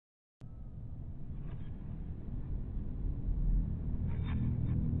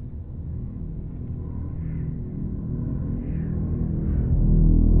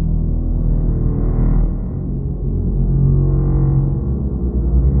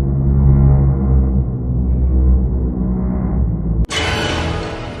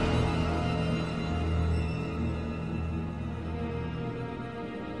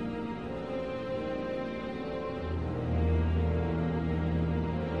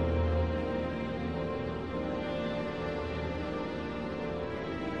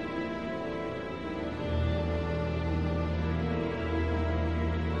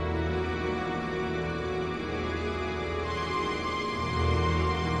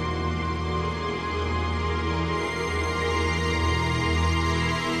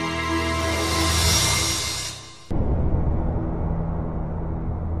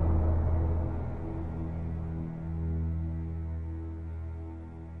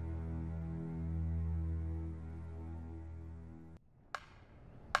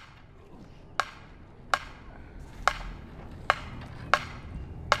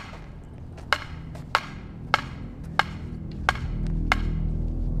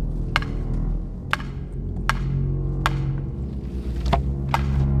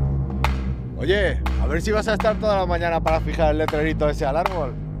Oye, a ver si vas a estar toda la mañana para fijar el letrerito ese al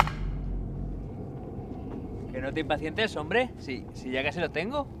árbol. Que no te impacientes, hombre. Si ya casi lo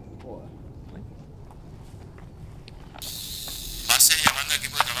tengo. Base llamando a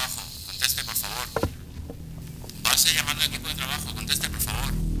equipo de trabajo. Conteste, por favor. Base llamando a equipo de trabajo. Conteste, por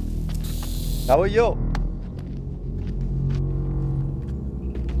favor. La voy yo.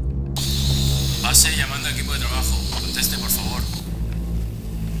 Base llamando a equipo de trabajo. Conteste, por favor.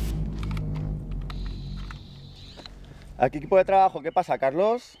 Aquí equipo de trabajo, ¿qué pasa,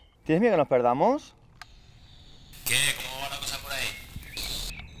 Carlos? ¿Tienes miedo que nos perdamos? ¿Qué? ¿Cómo va la cosa por ahí?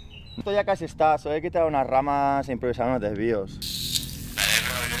 Esto ya casi está, solo hay que quitar unas ramas e improvisar unos desvíos. Me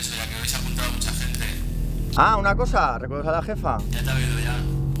alegro de oír eso, ya que habéis apuntado a mucha gente. Ah, una cosa, ¿recuerdas a la jefa? Ya te ha oído ya.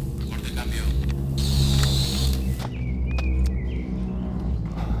 Recorte y cambio.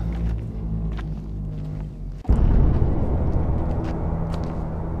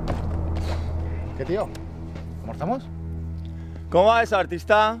 ¿Qué, tío? ¿Cómo estamos? ¿Cómo va eso,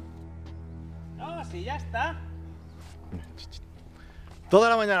 artista? No, si ya está. Toda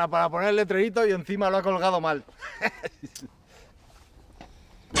la mañana para poner el letrerito y encima lo ha colgado mal.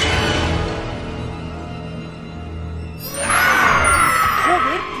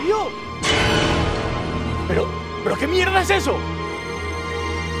 ¡Joder, tío! ¿Pero qué mierda es eso?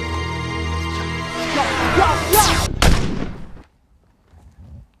 ¡Ya!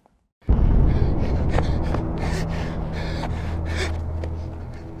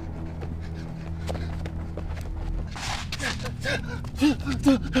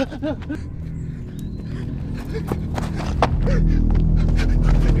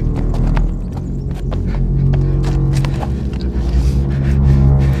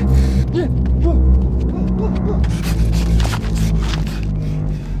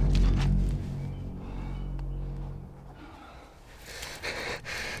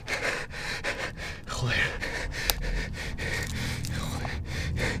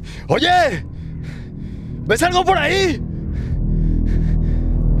 ¡Oye! ¿Ves algo por ahí?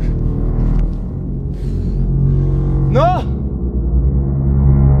 ¡No!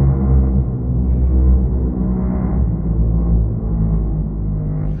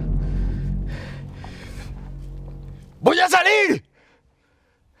 ¡Voy a salir!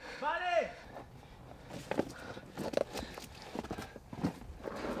 ¡Vale!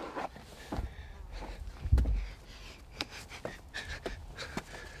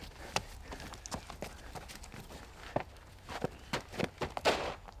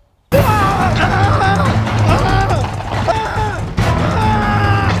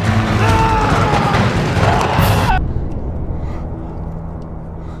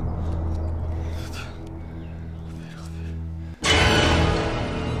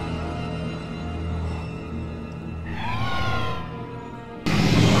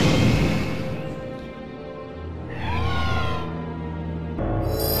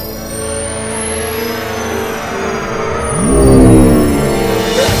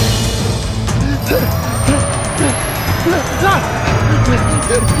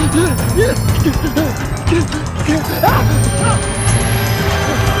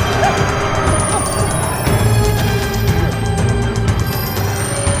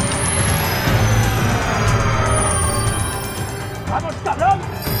 ¡Vamos, cabrón!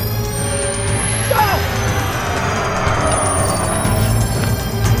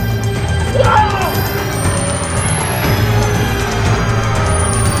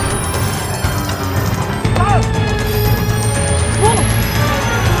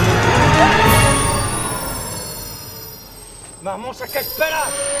 ¡Vamos, a qué esperas!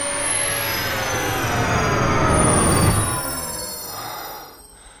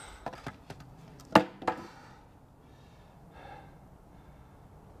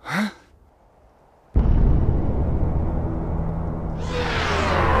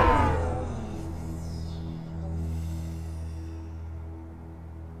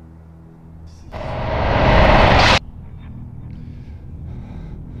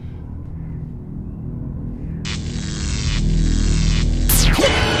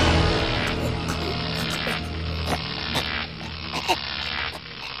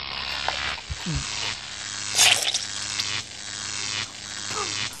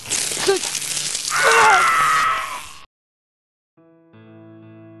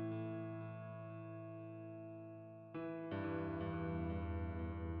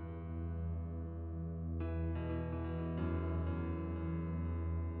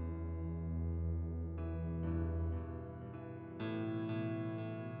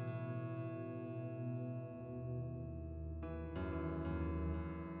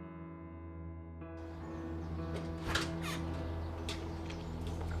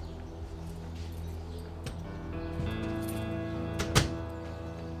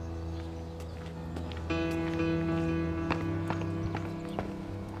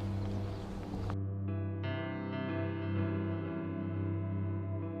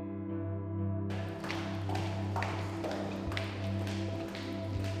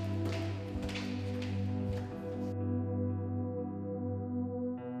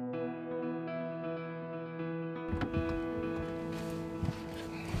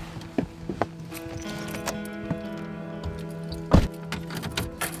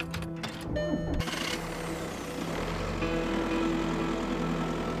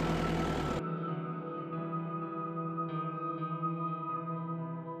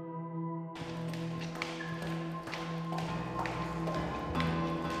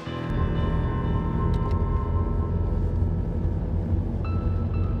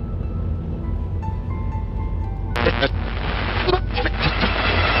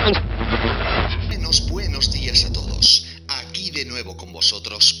 Buenos días a todos. Aquí de nuevo con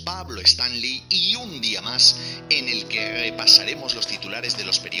vosotros Pablo Stanley y un día más en el que repasaremos los titulares de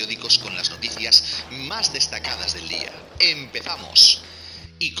los periódicos con las noticias más destacadas del día. ¡Empezamos!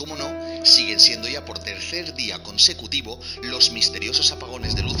 Y cómo no, siguen siendo ya por tercer día consecutivo los misteriosos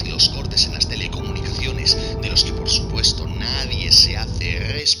apagones de luz y los cortes en las telecomunicaciones, de los que por supuesto nadie se hace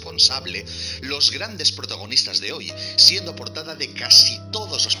responsable, los grandes protagonistas de hoy, siendo portada de casi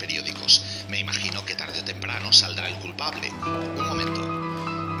todos los periódicos. Me imagino que tarde o temprano saldrá el culpable. Un momento.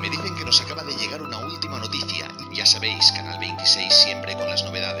 Me dicen que nos acaba de llegar una última noticia. Ya sabéis, Canal 26 siempre con las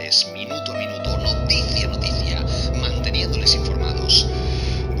novedades, minuto a minuto, noticia a noticia, manteniéndoles informados.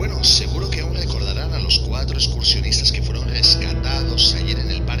 Bueno, seguro que aún recordarán a los 4 excursionistas que fueron rescatados ayer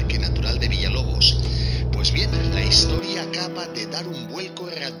en el Parque Natural de Villalobos. Pues bien, la historia acaba de dar un vuelco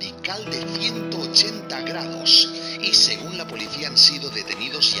radical de 180 grados y según la policía han sido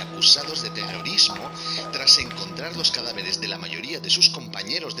detenidos y acusados de terrorismo tras encontrar los cadáveres de la mayoría de sus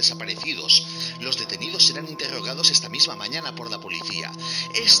compañeros desaparecidos. Los detenidos serán interrogados esta misma mañana por la policía.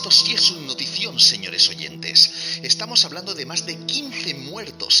 Esto sí es un notición, señores oyentes. Estamos hablando de más de 15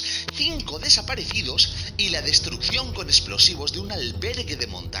 muertos, 5 desaparecidos y la destrucción con explosivos de un albergue de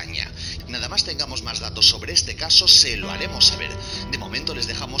montaña. Nada más tengamos más datos sobre este caso, se lo haremos saber. De momento les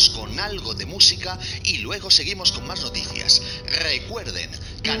dejamos con algo de música y luego seguimos con más noticias. Recuerden,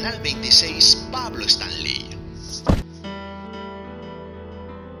 Canal 26, Pablo Stanley.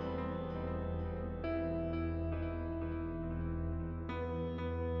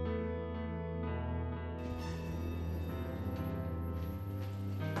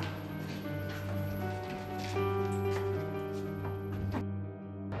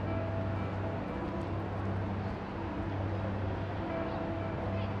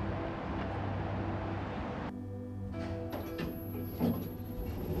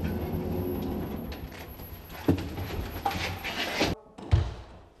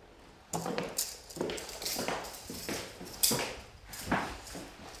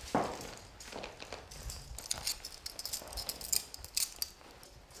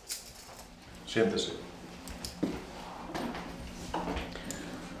 Siéntese.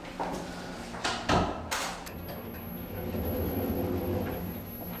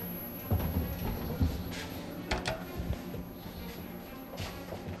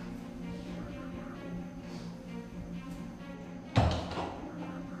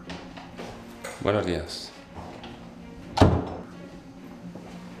 Buenos días.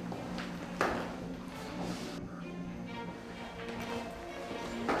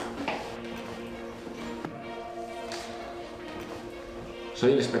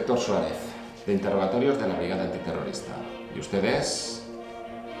 Soy el inspector Suárez, de interrogatorios de la Brigada Antiterrorista. ¿Y usted es?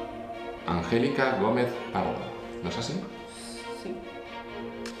 Angélica Gómez Pardo, ¿no es así? Sí.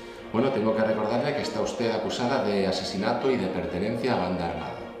 Bueno, tengo que recordarle que está usted acusada de asesinato y de pertenencia a banda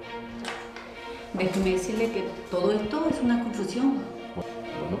armada. Déjeme decirle que todo esto es una confusión.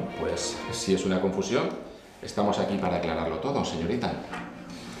 Bueno, pues si es una confusión, estamos aquí para aclararlo todo, señorita.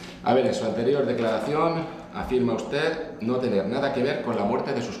 A ver, en su anterior declaración afirma usted no tener nada que ver con la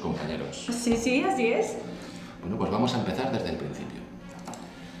muerte de sus compañeros. Sí, así es. Bueno, pues vamos a empezar desde el principio.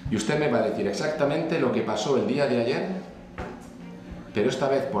 Y usted me va a decir exactamente lo que pasó el día de ayer, pero esta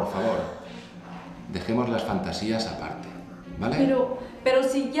vez, por favor, dejemos las fantasías aparte, ¿vale? Pero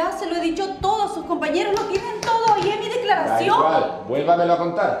si ya se lo he dicho todo, sus compañeros lo tienen todo ahí en mi declaración. Da igual, vuélvamelo a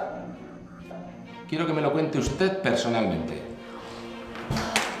contar. Quiero que me lo cuente usted personalmente.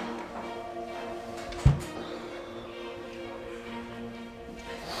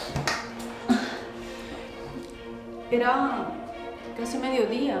 Era casi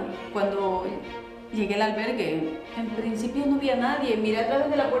mediodía cuando llegué al albergue. En principio no vi a nadie. Miré a través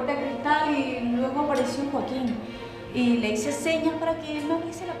de la puerta de cristal y luego apareció Joaquín. Y le hice señas para que él me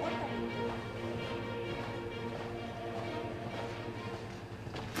abriese la puerta.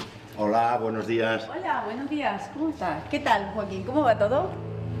 Hola, buenos días. Hola, buenos días. ¿Cómo estás? ¿Qué tal, Joaquín? ¿Cómo va todo?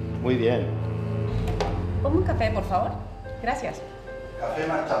 Muy bien. Ponme un café, por favor. Gracias. Café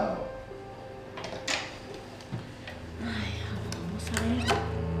marchando. Ay, vamos a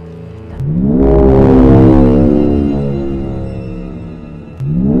ver.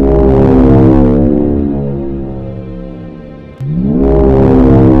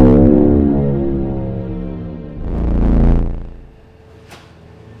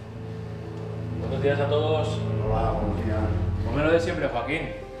 Buenos días a todos. Hola, buenos días. Ponme lo de siempre, Joaquín.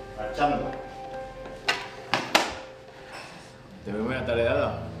 Marchando. Te veo muy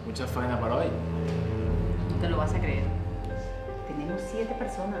atareada. Mucha faena para hoy. No te lo vas a creer. Tenemos 7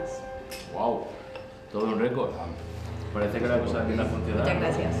 personas. Wow, todo un récord. Parece que la cosa empieza a funcionar. Muchas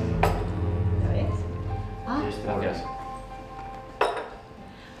gracias. ¿Ya ves? Ah, Gracias.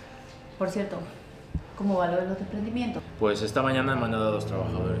 por cierto, ¿cómo va lo de los desprendimientos? Pues esta mañana he mandado a 2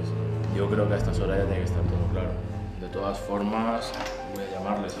 trabajadores. Yo creo que a estas horas ya tiene que estar todo claro. De todas formas, voy a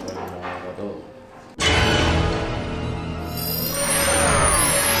llamarles a ver cómo va todo.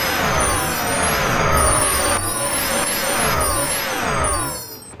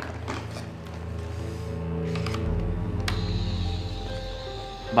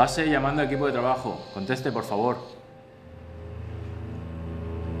 Base llamando a equipo de trabajo. Conteste, por favor.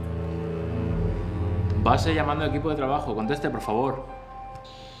 Base llamando a equipo de trabajo. Conteste, por favor.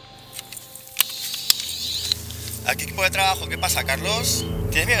 ¿Aquí equipo de trabajo? ¿Qué pasa, Carlos?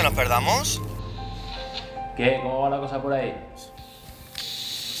 ¿Tienes miedo que nos perdamos? ¿Qué? ¿Cómo va la cosa por ahí?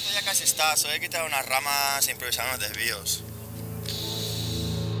 Esto ya casi está, solo hay que quitar unas ramas e improvisar unos desvíos.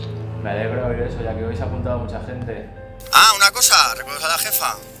 Me alegro de oír eso, ya que hoy se ha apuntado mucha gente. Ah, una cosa, ¿recuerdas a la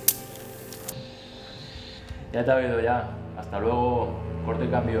jefa? Ya te ha oído ya. Hasta luego. Corte y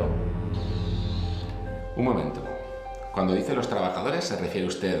cambio. Un momento. Cuando dice los trabajadores, ¿se refiere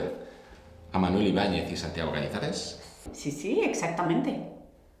usted a Manuel Ibáñez y Santiago Cañizares? Sí, sí, exactamente.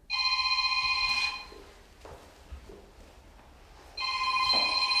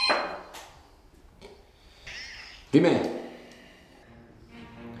 Dime.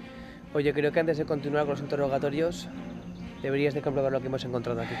 Oye, creo que antes de continuar con los interrogatorios, deberías de comprobar lo que hemos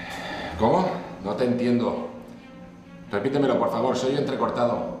encontrado aquí. ¿Cómo? No te entiendo. Repítemelo, por favor, soy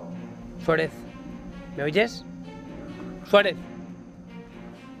entrecortado. Suárez, ¿me oyes? Suárez.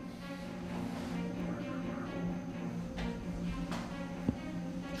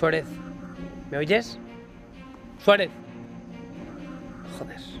 Suárez, ¿me oyes? Suárez.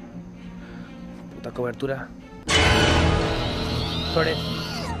 Joder. Puta cobertura. Suárez.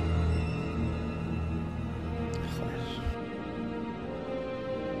 Joder.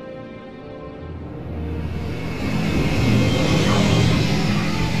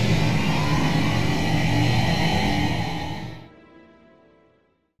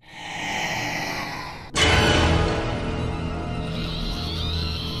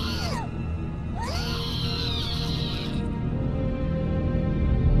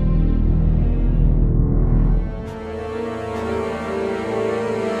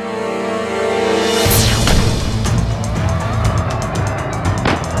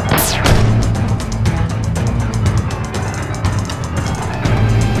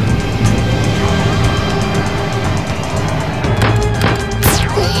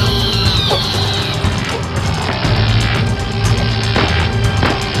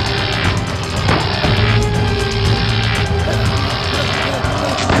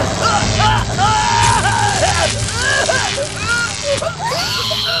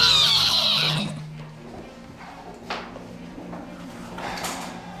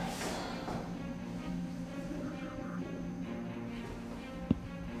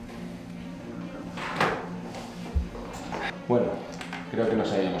 Bueno, creo que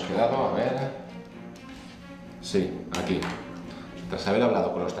nos habíamos quedado, a ver... Sí, aquí. Tras haber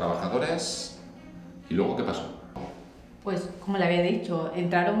hablado con los trabajadores... ¿Y luego qué pasó? Pues, como le había dicho,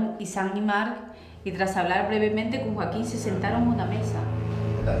 entraron Isan y Marc y tras hablar brevemente con Joaquín se sentaron en una mesa.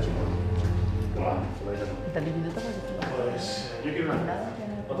 ¿Qué tal, chico? Hola, ¿Te minutos pues yo quiero una...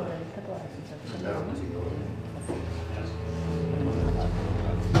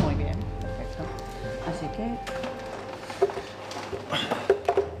 Muy bien, perfecto. Así que...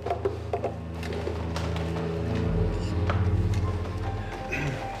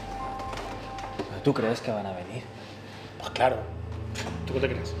 ¿Tú crees que van a venir? Pues claro. ¿Tú qué te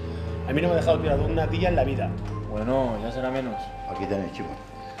crees? A mí no me ha dejado tirar una día en la vida. Bueno, ya será menos. Aquí tenéis, chicos.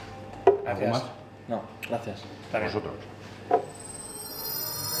 Gracias. más? No, gracias. Está bien. Vosotros.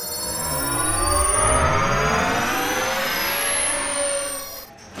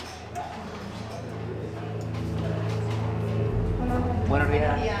 Buenos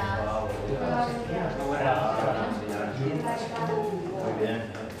días. Muy bien.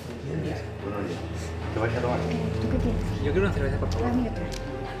 Buenos días. ¿Qué vais a tomar? Yo quiero una cerveza, por favor. Enseguida.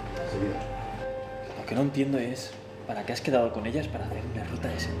 Lo que no entiendo es ¿para qué has quedado con ellas para hacer una ruta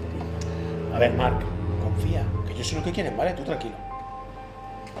de senderismo? A ver, Marc, confía, que yo sé lo que quieren, ¿vale? Tú tranquilo.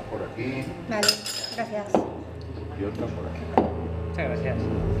 Por aquí Vale, gracias. y otra por aquí. Muchas gracias.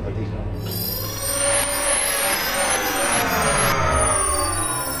 Aquí.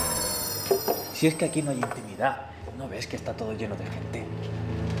 Si es que aquí no hay intimidad, ¿no ves que está todo lleno de gente?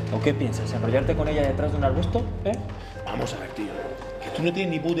 ¿O qué piensas? ¿Enrollarte con ella detrás de un arbusto? Vamos a ver, tío. Que tú no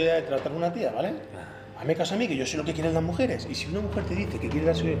tienes ni puta idea de tratar a una tía, ¿vale? Hazme caso a mí, que yo sé lo que quieren las mujeres. Y si una mujer te dice que quiere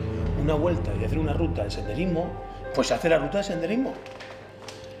darse una vuelta y hacer una ruta de senderismo, pues se hace la ruta de senderismo.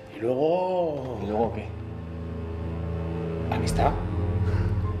 Y luego... ¿Y luego qué? Amistad.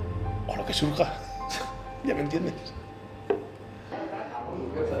 O lo que surja. ¿Ya me entiendes?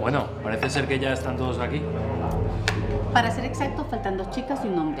 Bueno, parece ser que ya están todos aquí. Para ser exactos, faltan 2 chicas y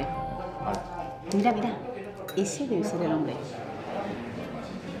un hombre. Mira, mira. Ese debe ser el hombre.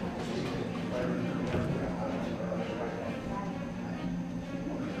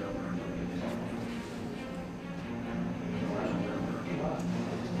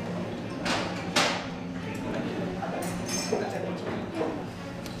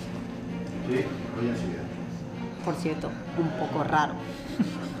 Por cierto, un poco raro.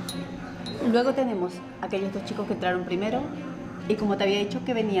 Luego tenemos aquellos 2 chicos que entraron primero y como te había dicho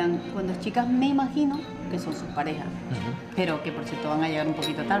que venían con 2 chicas, me imagino que son sus parejas. Pero que por cierto van a llegar un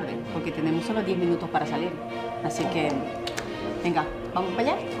poquito tarde porque tenemos solo 10 minutos para salir. Así que, venga, ¿vamos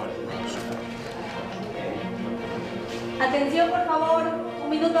para allá? Atención, por favor. 1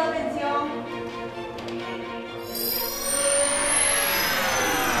 minuto de atención.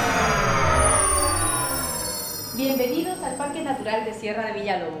 Bienvenidos al Parque Natural de Sierra de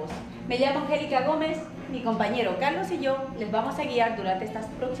Villalobos. Me llamo Angélica Gómez, mi compañero Carlos y yo les vamos a guiar durante estas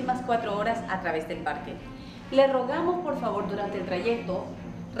próximas 4 horas a través del parque. Les rogamos por favor durante el trayecto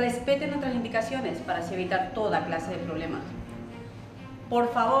respeten nuestras indicaciones para así evitar toda clase de problemas.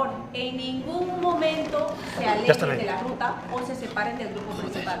 Por favor, en ningún momento se alejen de la ruta o se separen del grupo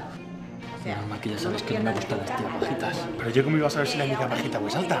principal. O sea, que ya sabes que no me gustan las tías bajitas. Pero yo cómo iba a saber si la única bajita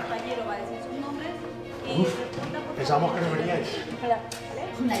muy alta. Pensábamos que no veníais. Hola.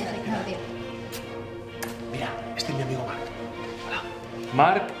 Mira, este es mi amigo Marc. Hola.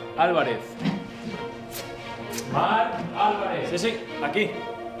 Marc Álvarez. Marc Álvarez. Sí, sí, aquí.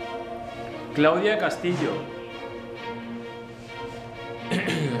 Claudia Castillo.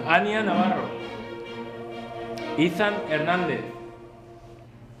 Ania Navarro. Izan Hernández.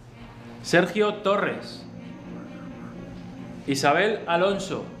 Sergio Torres. Isabel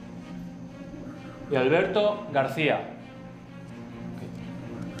Alonso. Y Alberto García.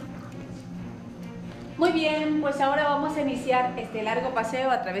 Muy bien, pues ahora vamos a iniciar este largo paseo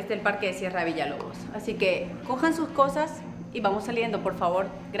a través del Parque de Sierra de Villalobos. Así que cojan sus cosas y vamos saliendo, por favor.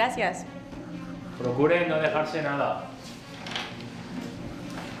 Gracias. Procuren no dejarse nada.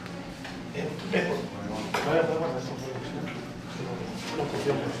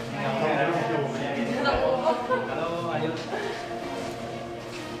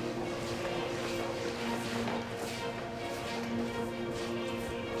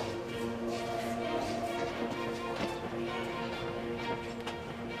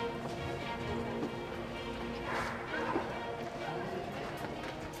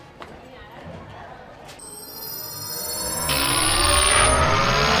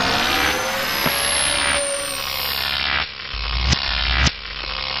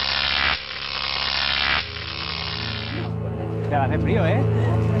 Hace frío, ¿eh?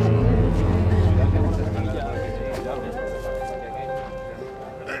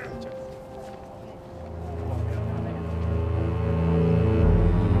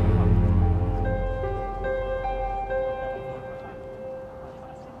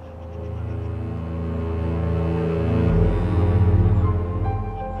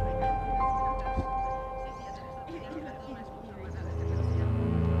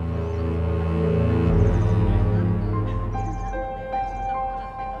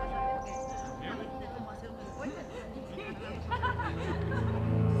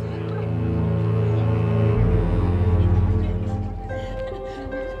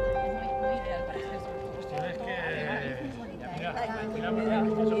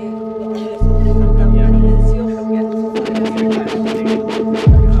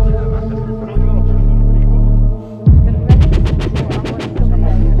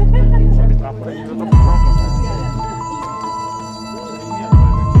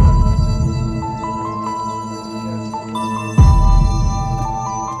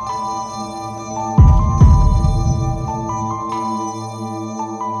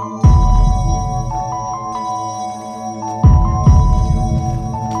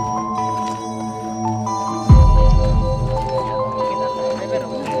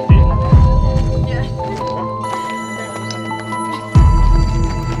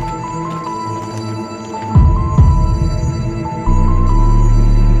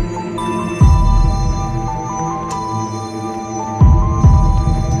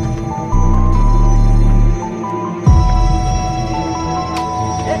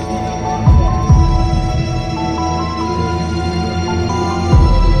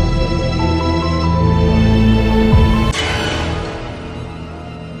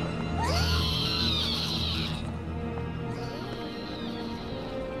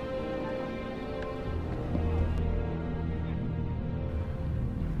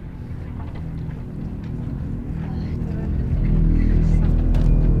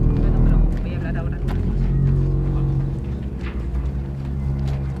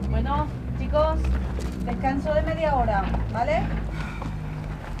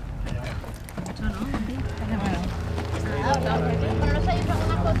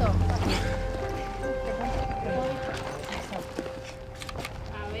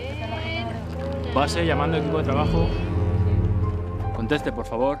 Base llamando equipo de trabajo. Conteste, por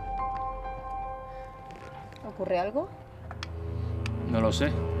favor. ¿Ocurre algo? No lo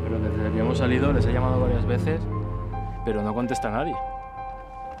sé, pero desde que hemos salido les he llamado varias veces, pero no contesta nadie.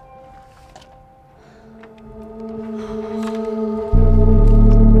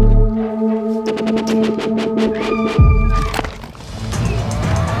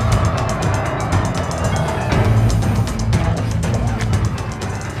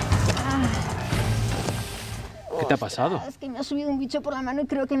 ¿Qué te ha pasado? Es que me ha subido un bicho por la mano y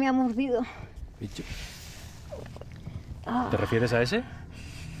creo que me ha mordido. ¿Bicho? ¿Te refieres a ese?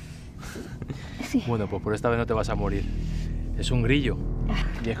 Sí. Bueno, pues por esta vez no te vas a morir. Es un grillo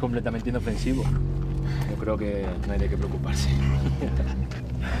y es completamente inofensivo. Yo creo que no hay de qué preocuparse.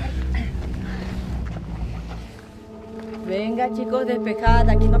 Venga, chicos, despejad.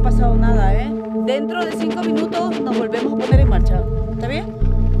 Aquí no ha pasado nada, ¿eh? Dentro de 5 minutos nos volvemos a poner en marcha. ¿Está bien?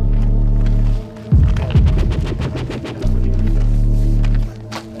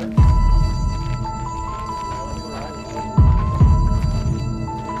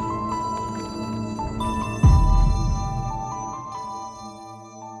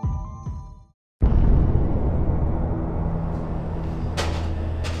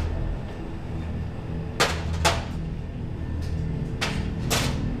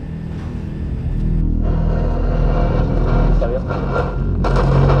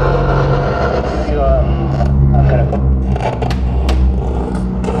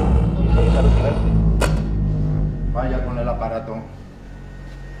 Vaya con el aparato.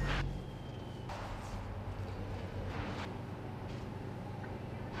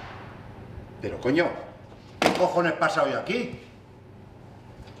 Pero coño, ¿qué cojones pasa hoy aquí?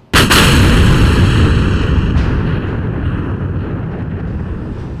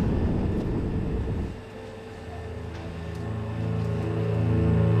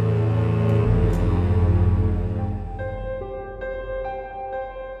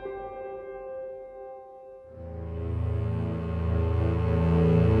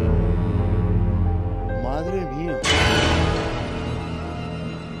 Madre mía.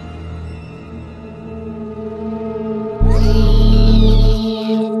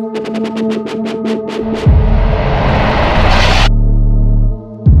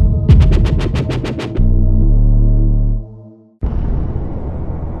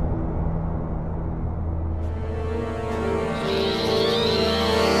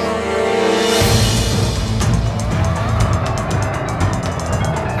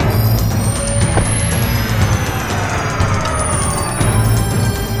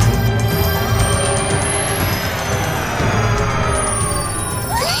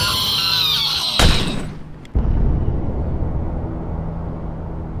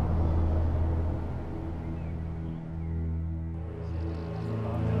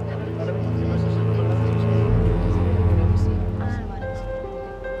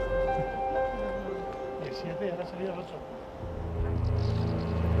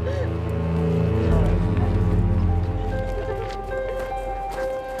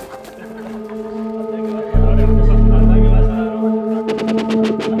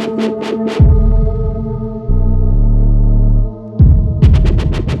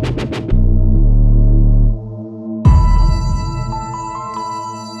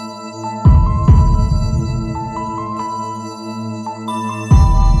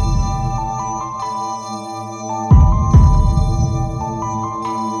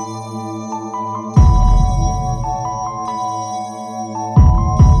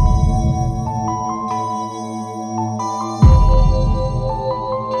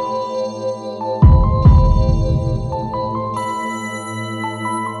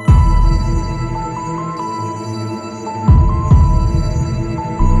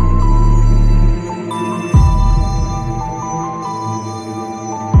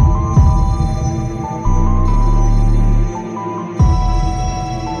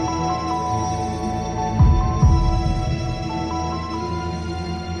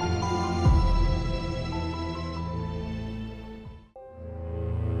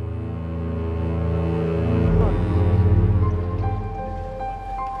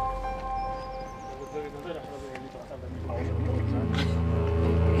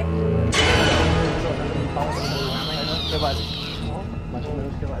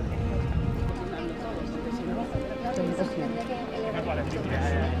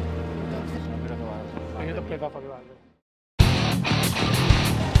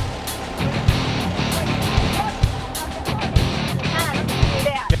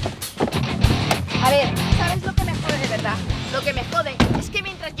 A ver, ¿sabes lo que me jode de verdad? Lo que me jode es que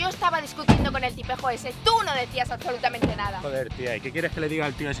mientras yo estaba discutiendo con el tipejo ese, tú no decías absolutamente nada. Joder, tía, ¿y qué quieres que le diga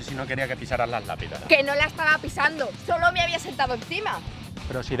al tío ese si no quería que pisaras las lápidas? Que no la estaba pisando, solo me había sentado encima.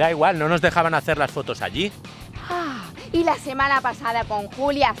 Pero si da igual, no nos dejaban hacer las fotos allí. Ah, y la semana pasada con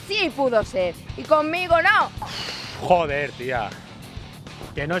Julia sí pudo ser, y conmigo no. Joder, tía.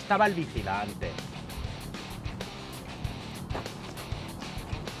 Que no estaba el vigilante.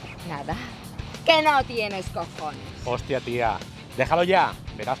 Nada, que no tienes cojones. Hostia, tía. Déjalo ya.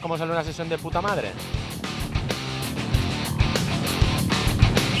 Verás cómo sale una sesión de puta madre.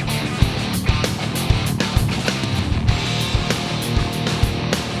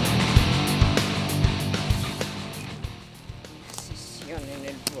 Sesión en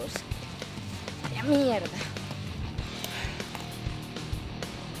el bosque. Vaya mierda.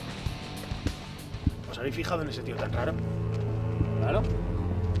 ¿Os habéis fijado en ese tío tan raro? ¿Claro?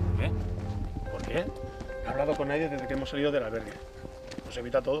 ¿Qué? ¿Por qué? No he hablado con nadie desde que hemos salido del albergue. Nos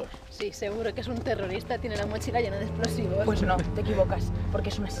evita a todos. Sí, seguro que es un terrorista, tiene la mochila llena de explosivos. Pues no, te equivocas, porque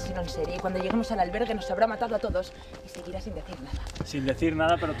es un asesino en serie y cuando lleguemos al albergue nos habrá matado a todos y seguirá sin decir nada. Sin decir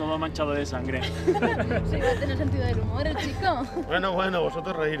nada, pero todo manchado de sangre. Sí, va a tener sentido del humor el chico. Bueno,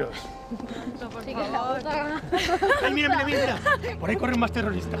 vosotros reíros. No, por favor. ¡Ay, mira, mira! Por ahí corren más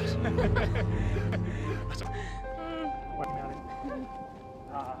terroristas.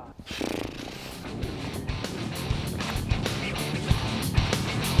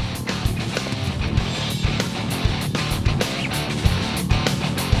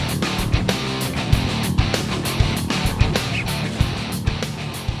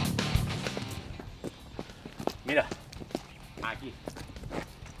 Mira, aquí.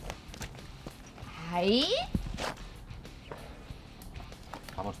 ¿Ahí?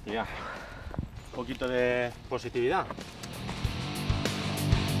 Vamos, tía. Un poquito de positividad.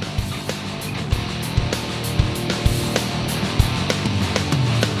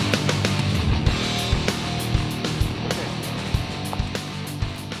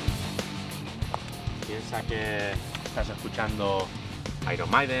 Piensa que estás escuchando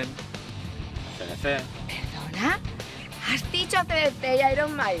Iron Maiden, CDC. ¿Perdona? Has dicho CDC y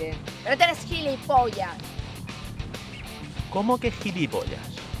Iron Maiden, pero tú eres gilipollas. ¿Cómo que gilipollas?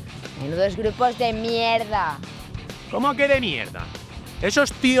 Menudos grupos de mierda. ¿Cómo que de mierda?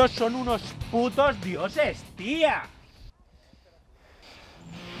 Esos tíos son unos putos dioses, tía.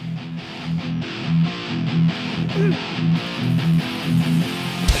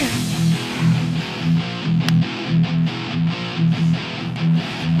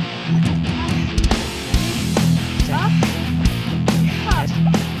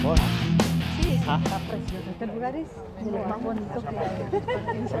 Sí, está precioso. Este lugar es de los más bonitos que hay.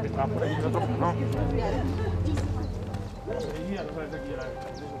 Porque estaba por ahí nosotros, no.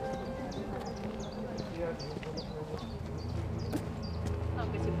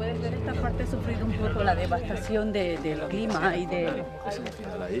 Aunque si puedes ver esta parte sufrir un poco la devastación del clima y de... Ese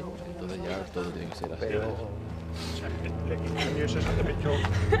final ahí, entonces ya todo tiene que ser así. Pero, o sea, el cambio eso se me echó.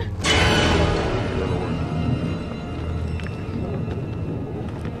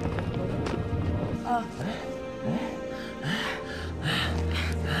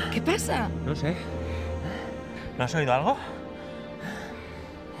 ¿Qué pasa? No sé. ¿No has oído algo?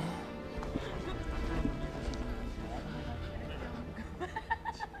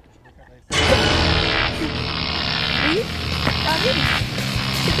 ¿David? ¿David?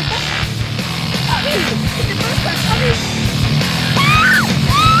 ¿Qué te pasa? ¿David? ¿Qué te pasa? ¿David?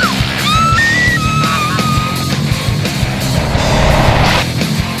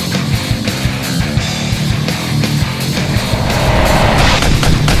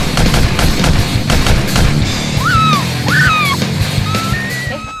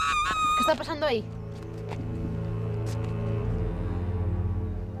 ¿Qué está pasando ahí?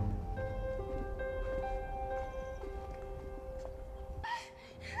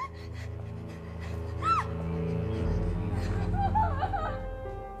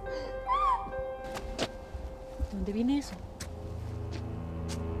 ¿De dónde viene eso?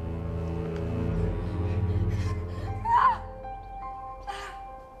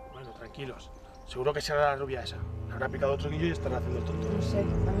 Bueno, tranquilos. Seguro que será la rubia esa. Le habrá picado otro guillo y estará haciendo el tonto. No sé,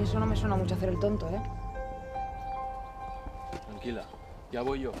 a mí eso no me suena mucho hacer el tonto, ¿eh? Tranquila, ya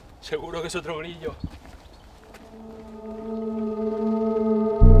voy yo. Seguro que es otro grillo.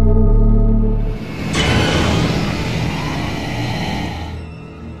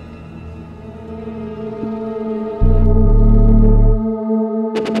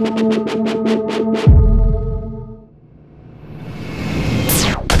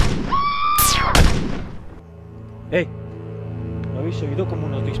 ¿No habéis oído como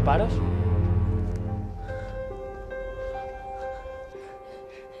unos disparos?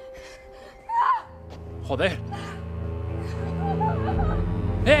 Joder.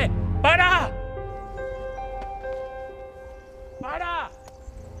 ¡Para! ¡Para!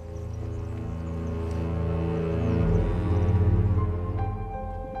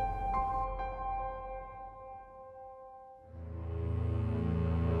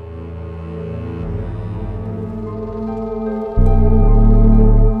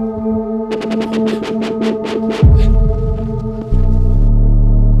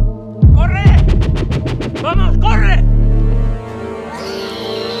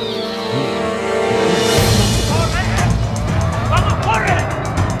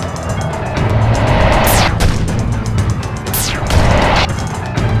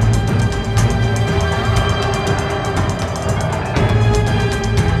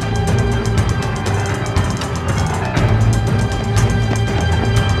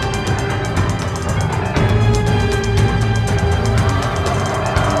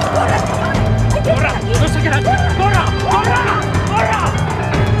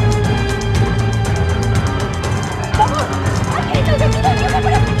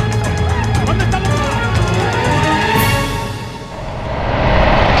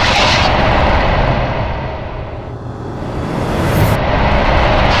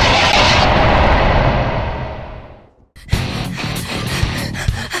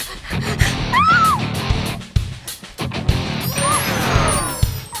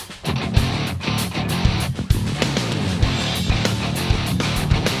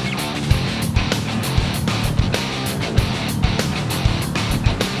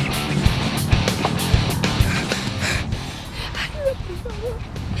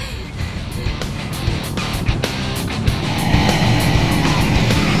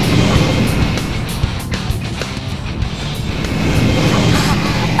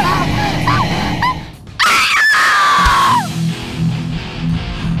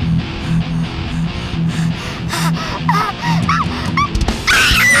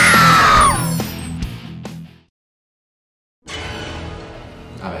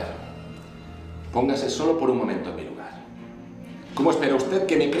 Póngase solo por un momento en mi lugar. ¿Cómo espera usted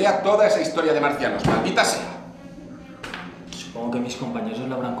que me crea toda esa historia de marcianos? ¡Maldita sea! Supongo que mis compañeros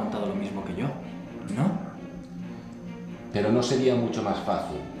le habrán contado lo mismo que yo, ¿no? Pero ¿no sería mucho más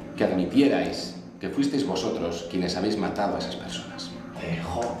fácil que admitierais que fuisteis vosotros quienes habéis matado a esas personas?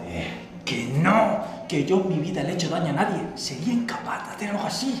 Joder, que no, que yo en mi vida le he hecho daño a nadie. Sería incapaz de hacer algo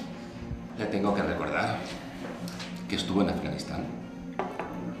así. Le tengo que recordar que estuvo en Afganistán,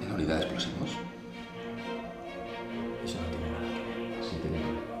 en la unidad de explosivos. Eso no tiene nada que ver. Sí, tiene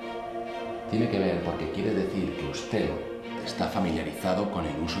que ver. Tiene que ver porque quiere decir que usted está familiarizado con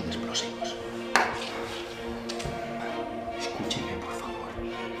el uso de explosivos. Escúcheme, por favor.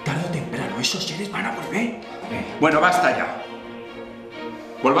 Tarde o temprano esos seres van a volver. Bueno, basta ya.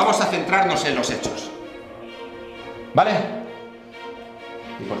 Volvamos a centrarnos en los hechos. ¿Vale?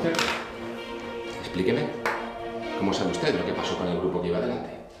 Y por cierto, explíqueme, ¿cómo sabe usted lo que pasó con el grupo que iba adelante?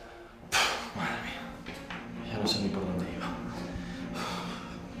 Madre mía, ya no sé ni por dónde iba.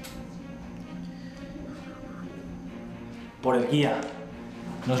 Por el guía.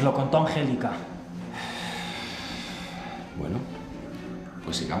 Nos lo contó Angélica. Bueno,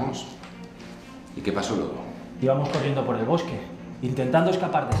 pues sigamos. ¿Y qué pasó luego? Íbamos corriendo por el bosque, intentando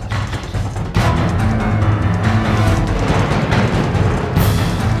escapar de esas cosas.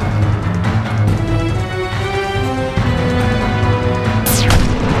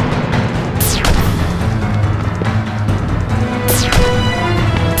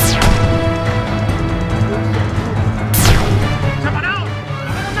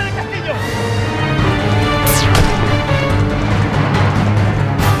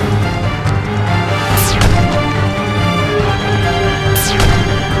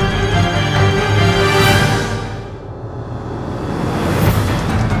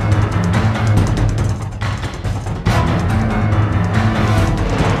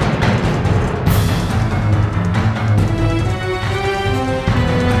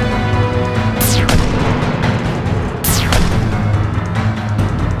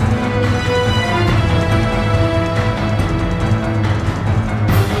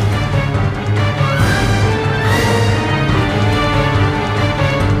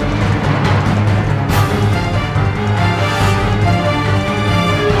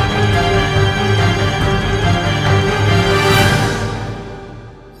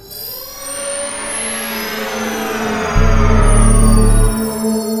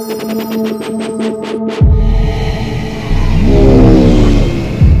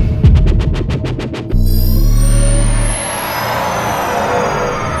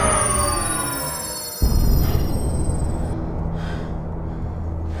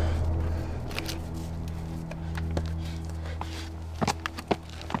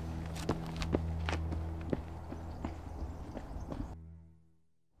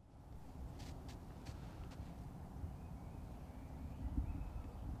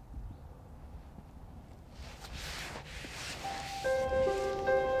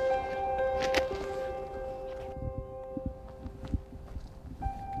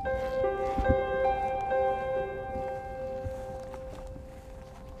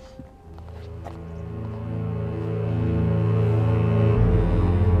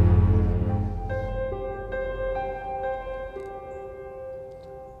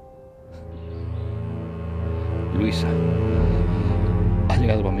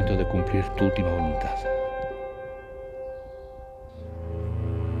 llegado el momento de cumplir tu última voluntad.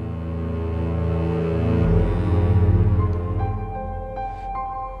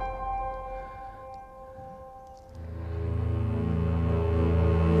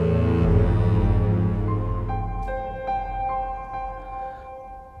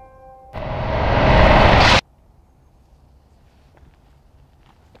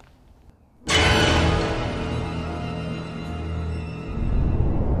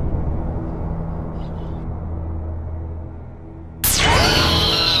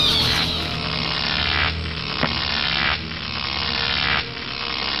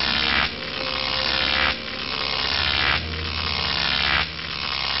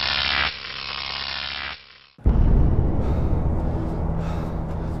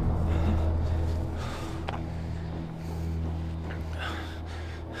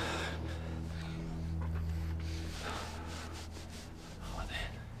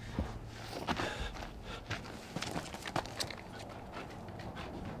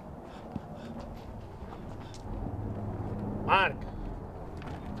 Marc,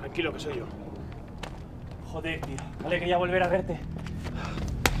 tranquilo que soy yo. Joder, tío. Me alegría volver a verte.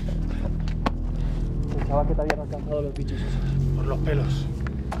 Pensaba que te habían alcanzado los bichos esos. Por los pelos.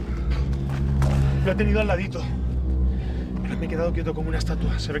 Lo he tenido al ladito. Pero me he quedado quieto como una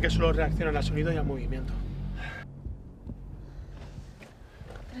estatua. Se ve que solo reaccionan al sonido y al movimiento.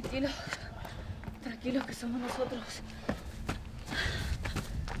 Tranquilo. Tranquilo, que somos nosotros.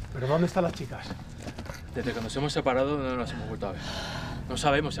 ¿Pero dónde están las chicas? Desde que nos hemos separado no las hemos vuelto a ver. No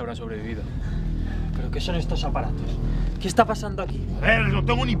sabemos si habrán sobrevivido. ¿Pero qué son estos aparatos? ¿Qué está pasando aquí? A ver, no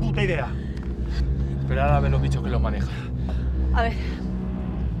tengo ni puta idea. Esperad a ver los bichos que los manejan. A ver,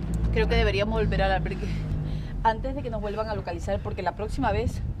 creo que deberíamos volver al albergue antes de que nos vuelvan a localizar, porque la próxima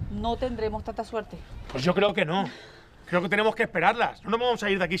vez no tendremos tanta suerte. Pues yo creo que no. Creo que tenemos que esperarlas. No nos vamos a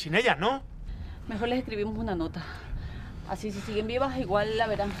ir de aquí sin ellas, ¿no? Mejor les escribimos una nota. Así, si siguen vivas, igual la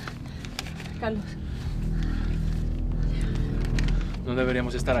verán. Carlos. No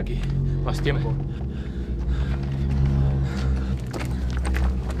deberíamos estar aquí más tiempo.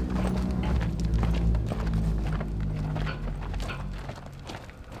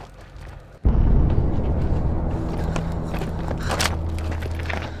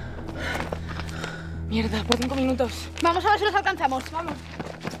 Mierda, por 5 minutos. Vamos a ver si los alcanzamos. Vamos.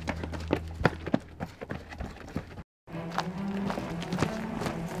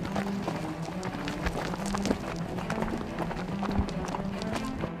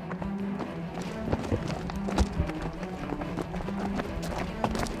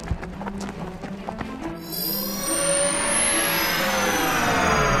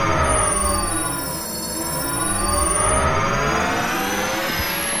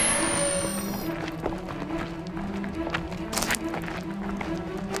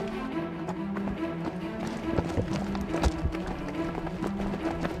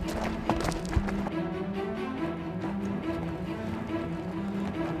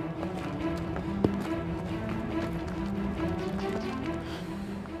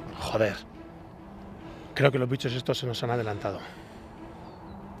 Joder. Creo que los bichos estos se nos han adelantado.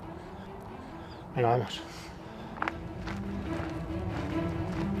 Venga, vamos.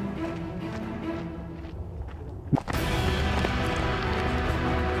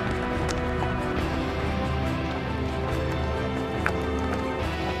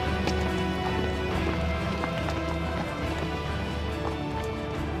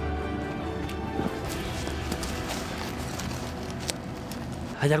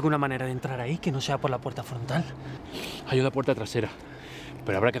 ¿Hay alguna manera de entrar ahí que no sea por la puerta frontal? Hay una puerta trasera,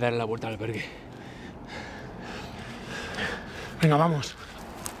 pero habrá que darle la vuelta al albergue. Venga, vamos.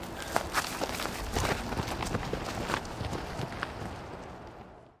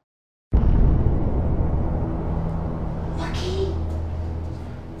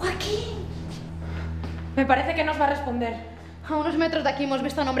 ¡Joaquín! Me parece que nos va a responder. A unos metros de aquí hemos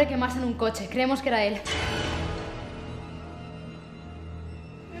visto a un hombre quemarse en un coche. Creemos que era él.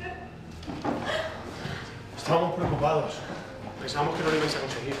 Estábamos preocupados. Pensábamos que no lo ibais a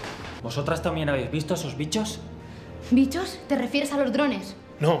conseguir. ¿Vosotras también habéis visto esos bichos? ¿Bichos? ¿Te refieres a los drones?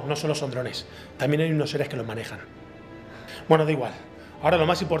 No, no solo son drones. También hay unos seres que los manejan. Bueno, da igual. Ahora lo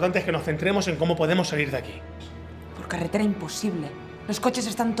más importante es que nos centremos en cómo podemos salir de aquí. Por carretera imposible. Los coches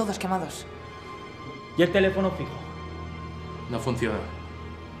están todos quemados. ¿Y el teléfono fijo? No funciona.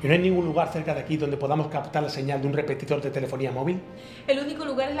 ¿Y no hay ningún lugar cerca de aquí donde podamos captar la señal de un repetidor de telefonía móvil? El único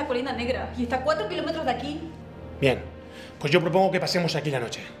lugar es la Colina Negra y está a 4 kilómetros de aquí. Bien, pues yo propongo que pasemos aquí la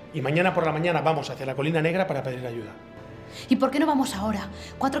noche. Y mañana por la mañana vamos hacia la Colina Negra para pedir ayuda. ¿Y por qué no vamos ahora?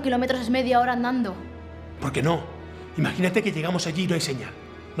 4 kilómetros es media hora andando. ¿Por qué no? Imagínate que llegamos allí y no hay señal.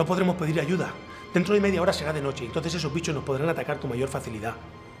 No podremos pedir ayuda. Dentro de media hora será de noche, entonces esos bichos nos podrán atacar con mayor facilidad.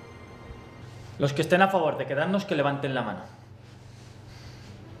 Los que estén a favor de quedarnos, que levanten la mano.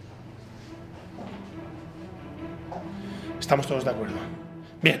 Estamos todos de acuerdo.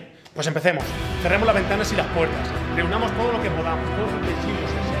 Bien, pues empecemos. Cerremos las ventanas y las puertas. Reunamos todo lo que podamos, todos los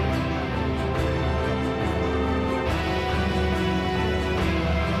utensilios, Carlos.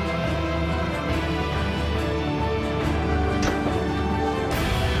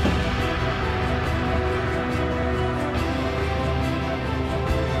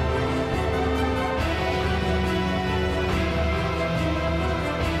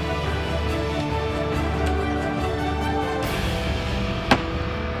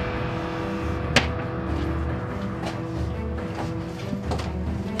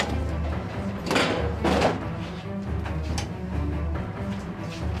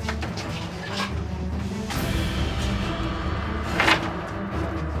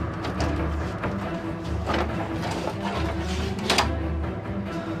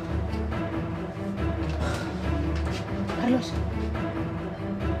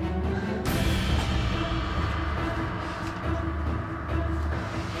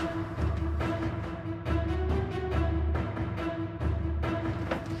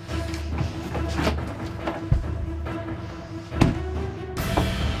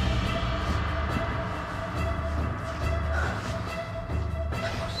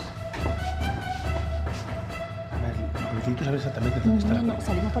 Necesito saber exactamente dónde está. No,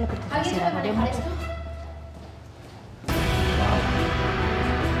 salimos por la puerta trasera. ¿Alguien sabe manejar esto?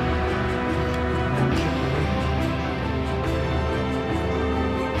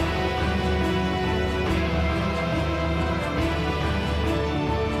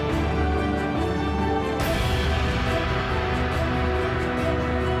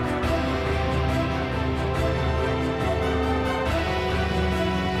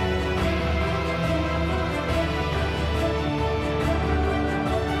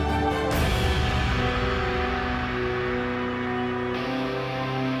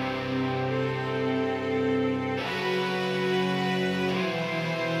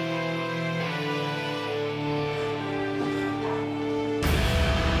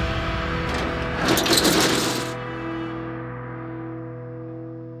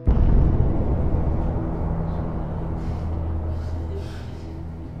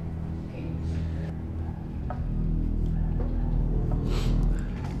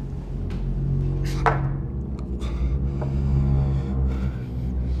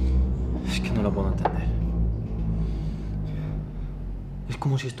 No lo puedo entender. Es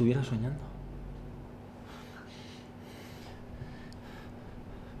como si estuviera soñando.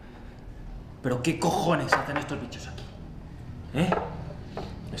 ¿Pero qué cojones hacen estos bichos aquí? ¿Eh?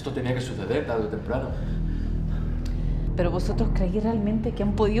 Esto tenía que suceder tarde o temprano. ¿Pero vosotros creéis realmente que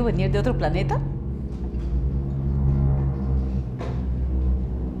han podido venir de otro planeta?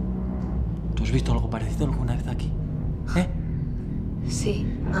 ¿Tú has visto algo parecido alguna vez aquí? ¿Eh?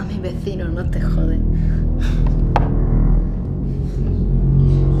 Sí, a mi vecino, no te jode.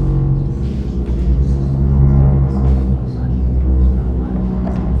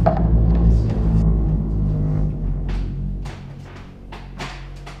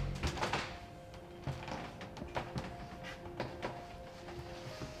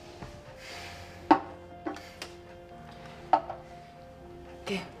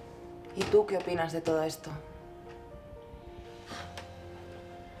 ¿Qué? ¿Y tú qué opinas de todo esto?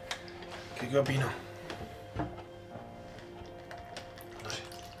 ¿Qué opino? No sé.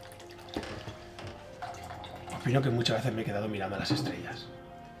 Opino que muchas veces me he quedado mirando a las estrellas.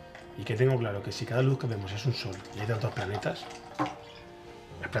 Y que tengo claro que si cada luz que vemos es un sol y hay tantos planetas,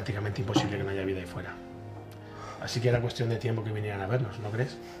 es prácticamente imposible que no haya vida ahí fuera. Así que era cuestión de tiempo que vinieran a vernos, ¿no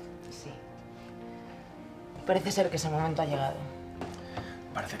crees? Sí. Parece ser que ese momento ha llegado.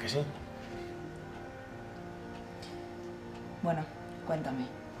 Parece que sí. Bueno, cuéntame.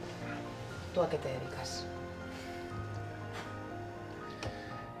 ¿Tú a qué te dedicas?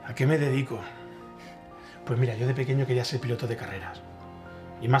 ¿A qué me dedico? Pues mira, yo de pequeño quería ser piloto de carreras.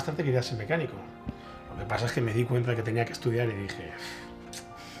 Y más tarde quería ser mecánico. Lo que pasa es que me di cuenta de que tenía que estudiar y dije...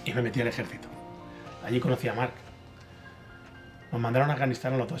 Y me metí al ejército. Allí conocí a Mark. Nos mandaron a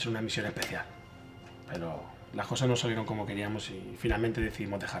Afganistán a los dos en una misión especial. Pero las cosas no salieron como queríamos y finalmente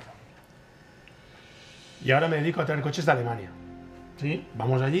decidimos dejarlo. Y ahora me dedico a traer coches de Alemania. ¿Sí?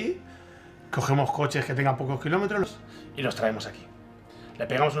 Vamos allí... Cogemos coches que tengan pocos kilómetros y los traemos aquí. Le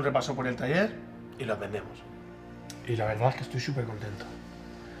pegamos un repaso por el taller y los vendemos. Y la verdad es que estoy súper contento.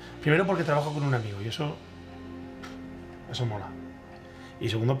 Primero porque trabajo con un amigo y eso mola. Y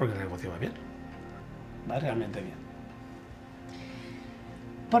segundo porque el negocio va bien. Va realmente bien.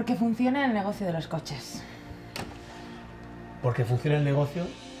 Porque funciona el negocio de los coches. Porque funciona el negocio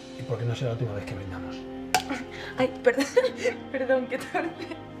y porque no será la última vez que brindamos. Ay, perdón, perdón, qué tarde.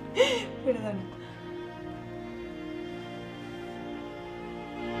 Perdón.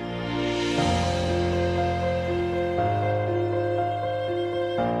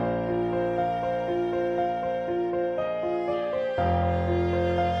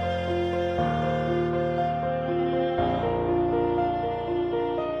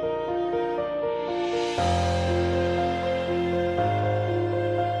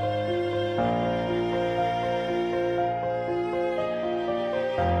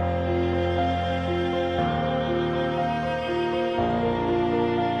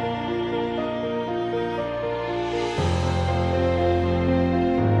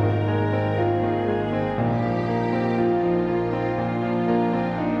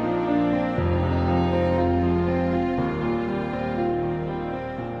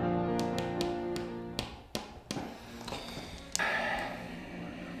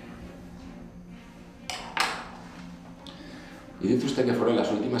 Y dice usted que fueron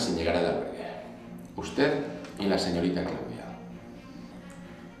las últimas en llegar al albergue. Usted y la señorita Claudia.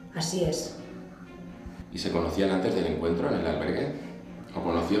 Así es. ¿Y se conocían antes del encuentro en el albergue? ¿O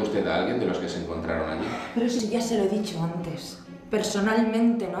conocía usted a alguien de los que se encontraron allí? Pero eso ya se lo he dicho antes.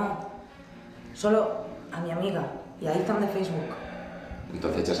 Personalmente no. Solo a mi amiga y a Ethan de Facebook.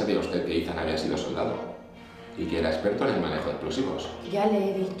 Entonces ya sabía usted que Ethan había sido soldado y que era experto en el manejo de explosivos. Ya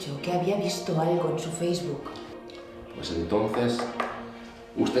le he dicho que había visto algo en su Facebook. Pues entonces,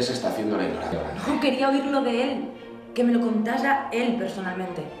 usted se está haciendo la ignorante. No, quería oírlo de él. Que me lo contara él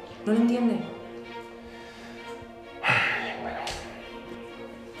personalmente. ¿No lo entiende? Bueno.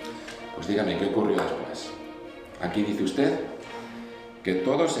 Pues dígame, ¿qué ocurrió después? Aquí dice usted que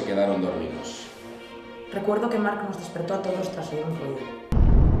todos se quedaron dormidos. Recuerdo que Mark nos despertó a todos tras oír un ruido.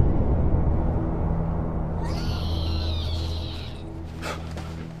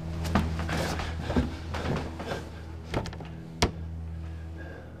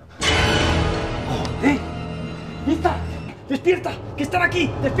 ¡Despierta! ¡Que están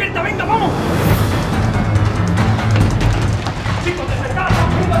aquí! ¡Despierta! ¡Venga, vamos! ¡Chicos, despertad!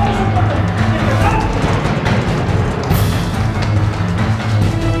 ¡Venga, vamos a un cuarto! ¡Despertad!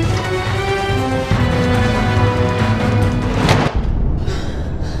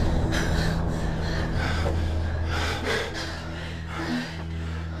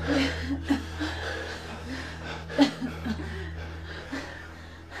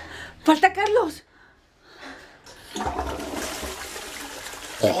 ¡Falta Carlos!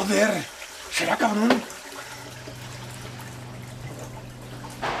 ¡Joder! ¿Será cabrón?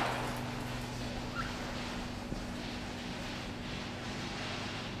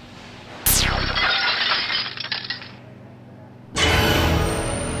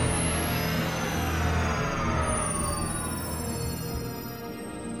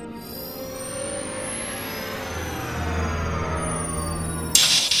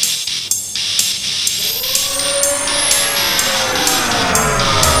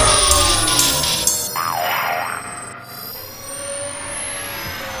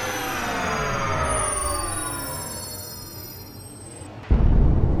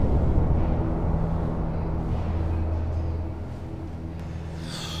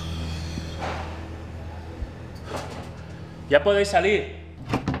 Ya podéis salir.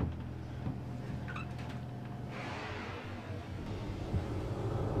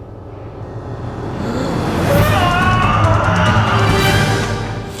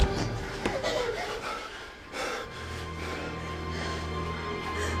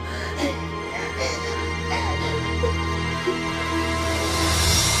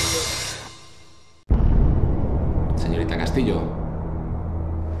 Señorita Castillo.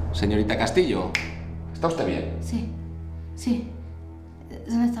 Señorita Castillo. ¿Está usted bien? Sí. Sí.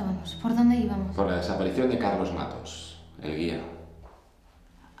 ¿Dónde estábamos? ¿Por dónde íbamos? Por la desaparición de Carlos Matos, el guía.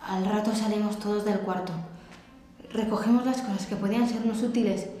 Al rato salimos todos del cuarto. Recogemos las cosas que podían sernos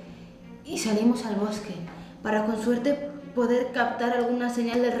útiles y salimos al bosque para, con suerte, poder captar alguna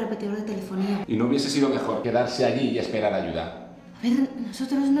señal del repetidor de telefonía. ¿Y no hubiese sido mejor quedarse allí y esperar ayuda? A ver,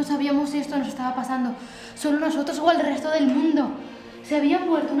 nosotros no sabíamos si esto nos estaba pasando. Solo nosotros o al resto del mundo. Se habían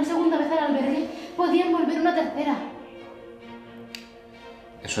vuelto una segunda vez al albergue, podían volver una tercera.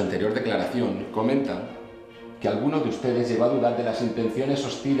 En su anterior declaración comenta que alguno de ustedes llegó a dudar de las intenciones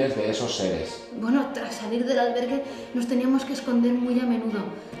hostiles de esos seres. Bueno, tras salir del albergue nos teníamos que esconder muy a menudo.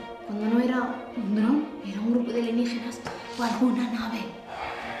 Cuando no era un dron, era un grupo de alienígenas o alguna nave.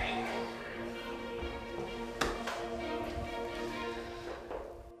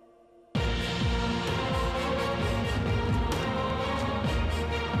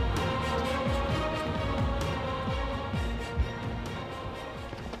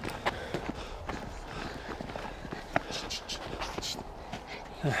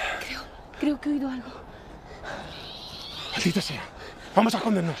 Creo que he oído algo. Maldita sea. Vamos a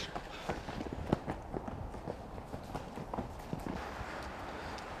escondernos.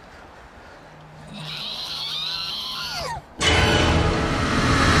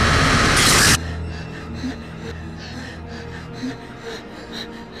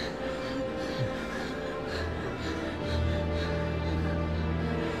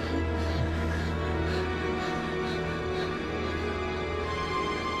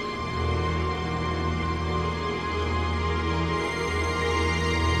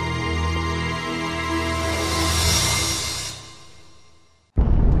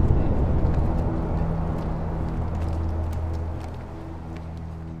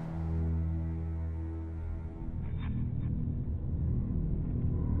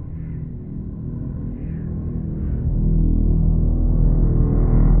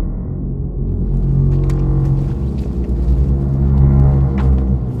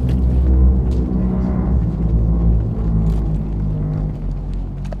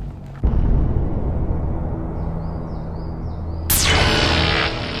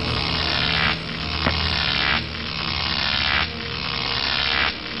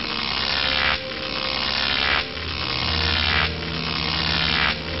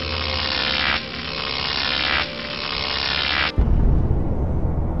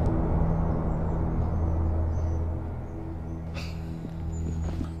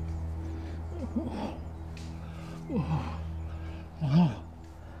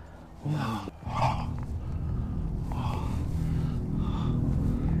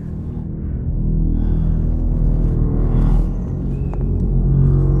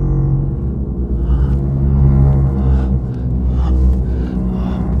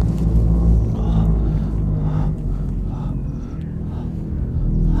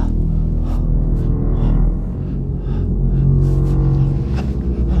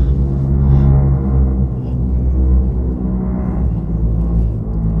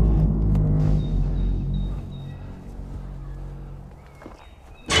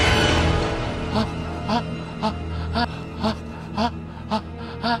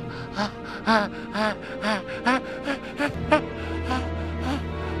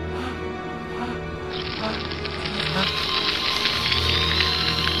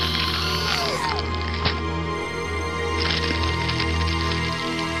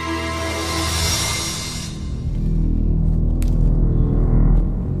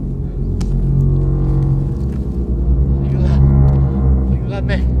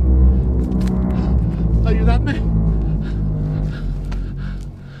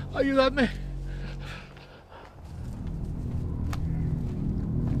 Ayúdame.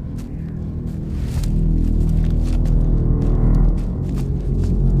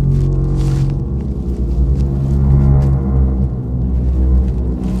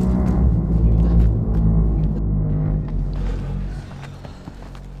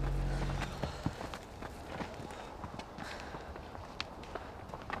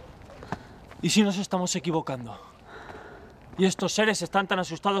 ¿Y si nos estamos equivocando? Y estos seres están tan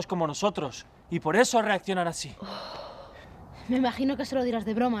asustados como nosotros, y por eso reaccionan así. Me imagino que se lo dirás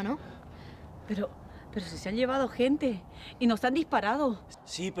de broma, ¿no? Pero si se han llevado gente y nos han disparado.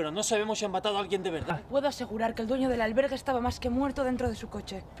 Sí, pero no sabemos si han matado a alguien de verdad. Puedo asegurar que el dueño del albergue estaba más que muerto dentro de su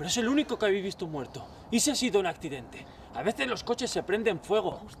coche. Pero es el único que habéis visto muerto. ¿Y si ha sido un accidente? A veces los coches se prenden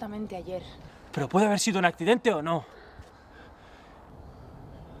fuego. Justamente ayer. Pero puede haber sido un accidente o no.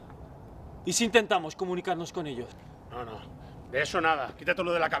 ¿Y si intentamos comunicarnos con ellos? No, no. De eso nada.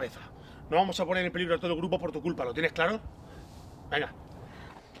 Quítatelo de la cabeza. No vamos a poner en peligro a todo el grupo por tu culpa. ¿Lo tienes claro? Venga.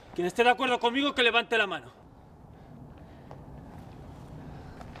 Quien esté de acuerdo conmigo, que levante la mano.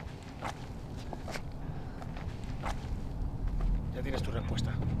 Ya tienes tu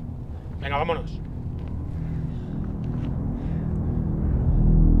respuesta. Venga, vámonos.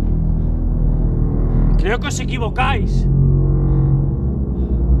 Creo que os equivocáis.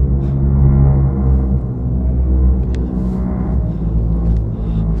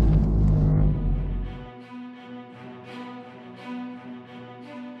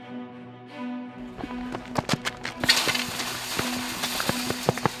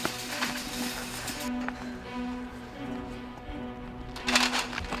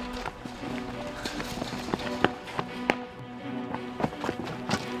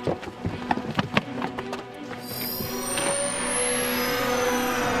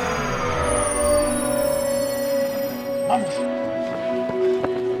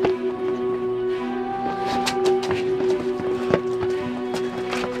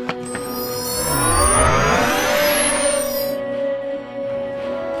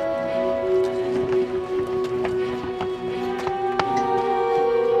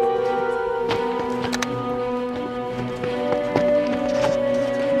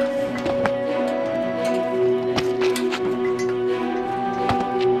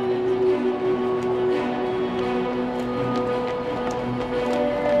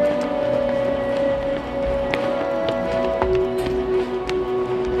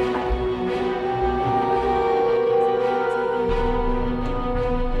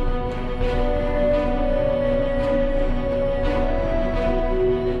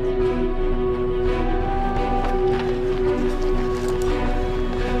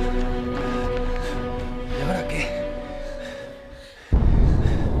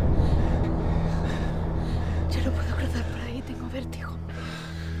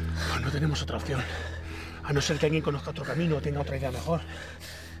 no ser que alguien conozca otro camino o tenga otra idea mejor.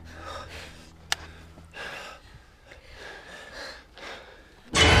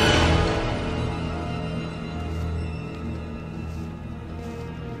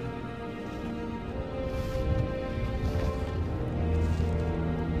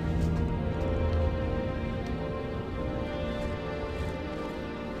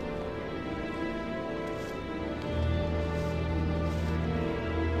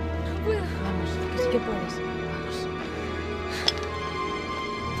 Vamos, que sí que puedes. Vamos.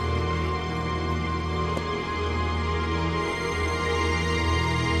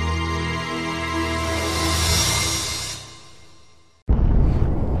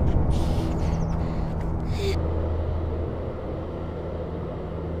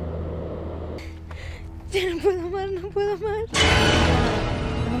 Ya no puedo más, no puedo más.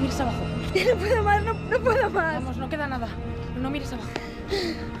 No mires abajo. Ya no puedo más, no puedo más. Vamos, no queda nada. No mires abajo.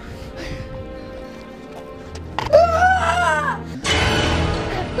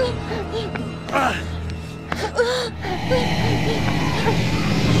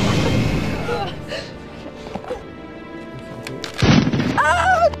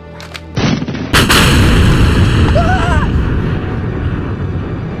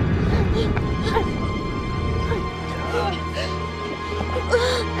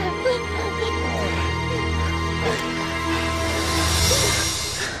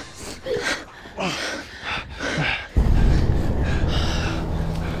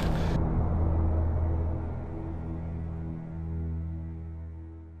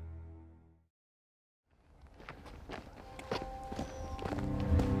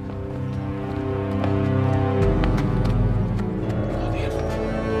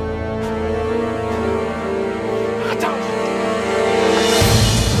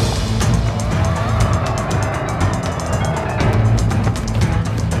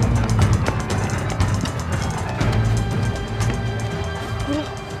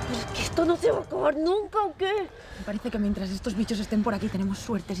 ¿Esto no se va a acabar nunca o qué? Me parece que mientras estos bichos estén por aquí tenemos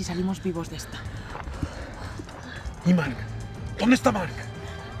suerte si salimos vivos de esta. ¿Y Mark? ¿Dónde está Mark?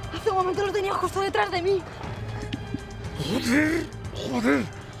 Hace un momento lo tenía justo detrás de mí. ¡Joder! ¡Joder!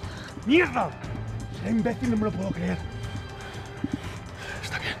 ¡Mierda! Será imbécil, no me lo puedo creer.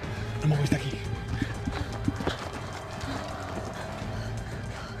 Está bien, no me voy de aquí.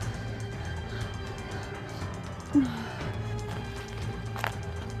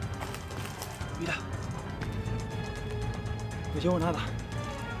 Mira. No llevo nada.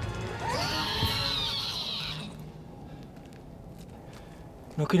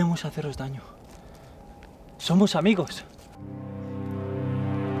 No queremos haceros daño. Somos amigos.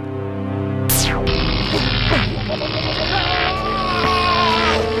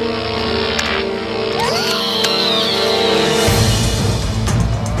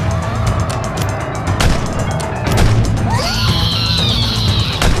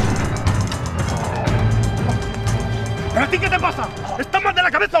 ¿Pero a ti qué te pasa? ¿Estás mal de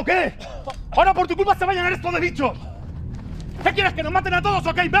la cabeza o qué? Ahora por tu culpa se vayan a estos de bichos. ¿Qué quieres, que nos maten a todos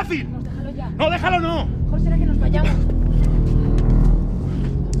o qué, imbécil? Déjalo ya. No, déjalo no. Mejor será que nos vayamos.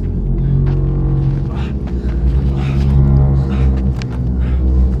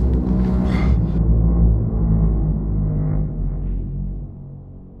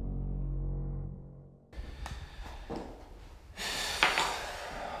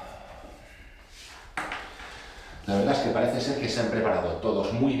 La verdad es que parece ser que se han preparado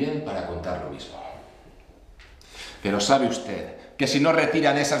todos muy bien para contar lo mismo. Pero ¿sabe usted que si no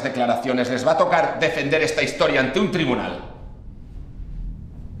retiran esas declaraciones les va a tocar defender esta historia ante un tribunal?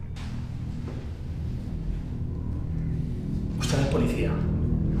 Usted es policía,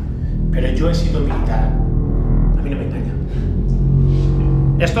 pero yo he sido militar. A mí no me engaña.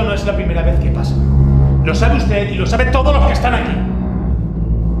 Esto no es la primera vez que pasa. Lo sabe usted y lo sabe todos los que están aquí.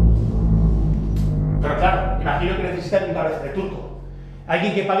 Pero claro, imagino que necesitan un cabeza de turco.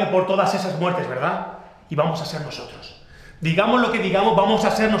 Alguien que pague por todas esas muertes, ¿verdad? Y vamos a ser nosotros. Digamos lo que digamos, vamos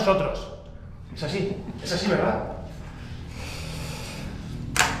a ser nosotros. Es así, ¿verdad?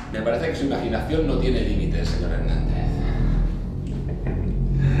 Me parece que su imaginación no tiene límites, señor Hernández.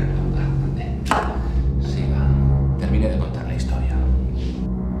 Siga, termine de contar la historia.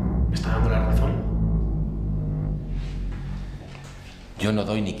 ¿Me está dando la razón? Yo no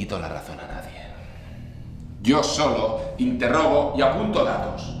doy ni quito la razón a nadie. Yo solo interrogo y apunto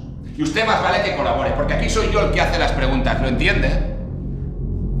datos. Y usted más vale que colabore, porque aquí soy yo el que hace las preguntas, ¿lo entiende?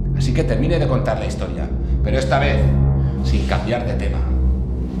 Así que termine de contar la historia, pero esta vez sin cambiar de tema.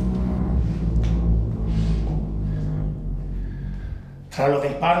 Tras los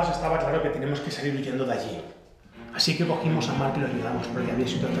disparos estaba claro que tenemos que salir huyendo de allí. Así que cogimos a Mark y lo ayudamos porque había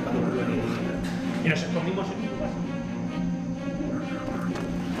sido atacado por un alienígena. y nos escondimos en un lugar.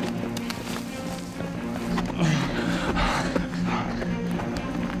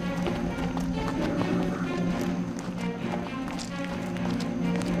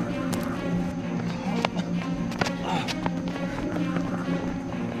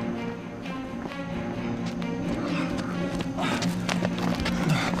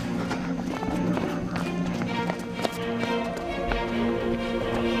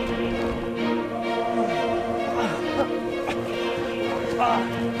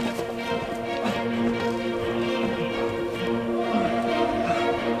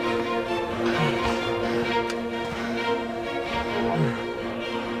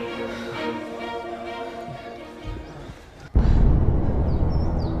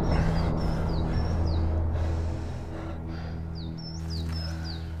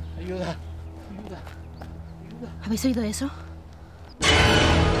 ¿Habéis oído eso?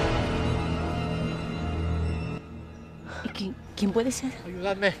 ¿Y quién puede ser?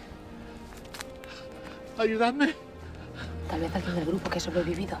 Ayudadme. Ayudadme. Tal vez alguien del grupo que ha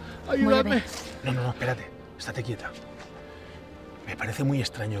sobrevivido. Ayúdame. No, espérate. Estate quieta. Me parece muy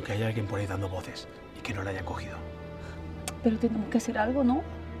extraño que haya alguien por ahí dando voces y que no la hayan cogido. Pero tenemos que hacer algo, ¿no?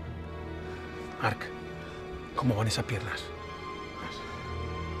 Mark, ¿cómo van esas piernas?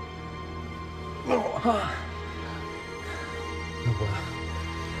 No puedo.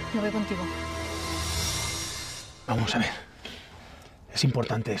 Yo voy contigo. Vamos a ver. Es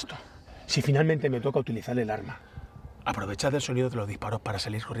importante esto. Si finalmente me toca utilizar el arma, aprovechad el sonido de los disparos para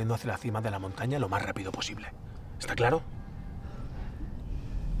salir corriendo hacia la cima de la montaña lo más rápido posible. ¿Está claro?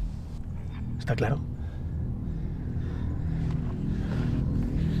 ¿Está claro?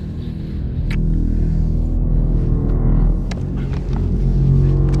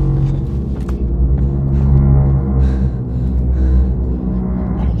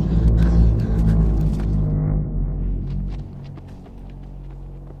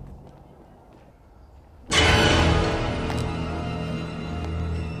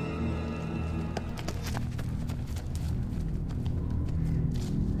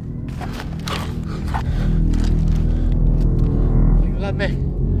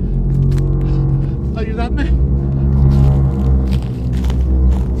 Ayudadme.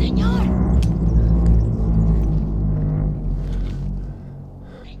 ¡Señor!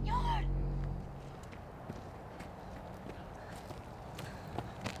 ¡Señor!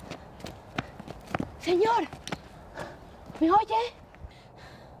 ¡Señor! ¿Me oye?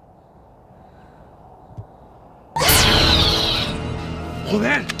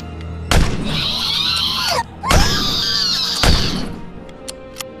 ¡Joder!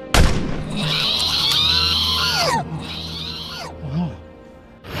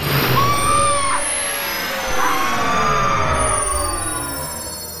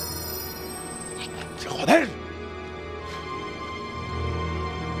 ¡Joder!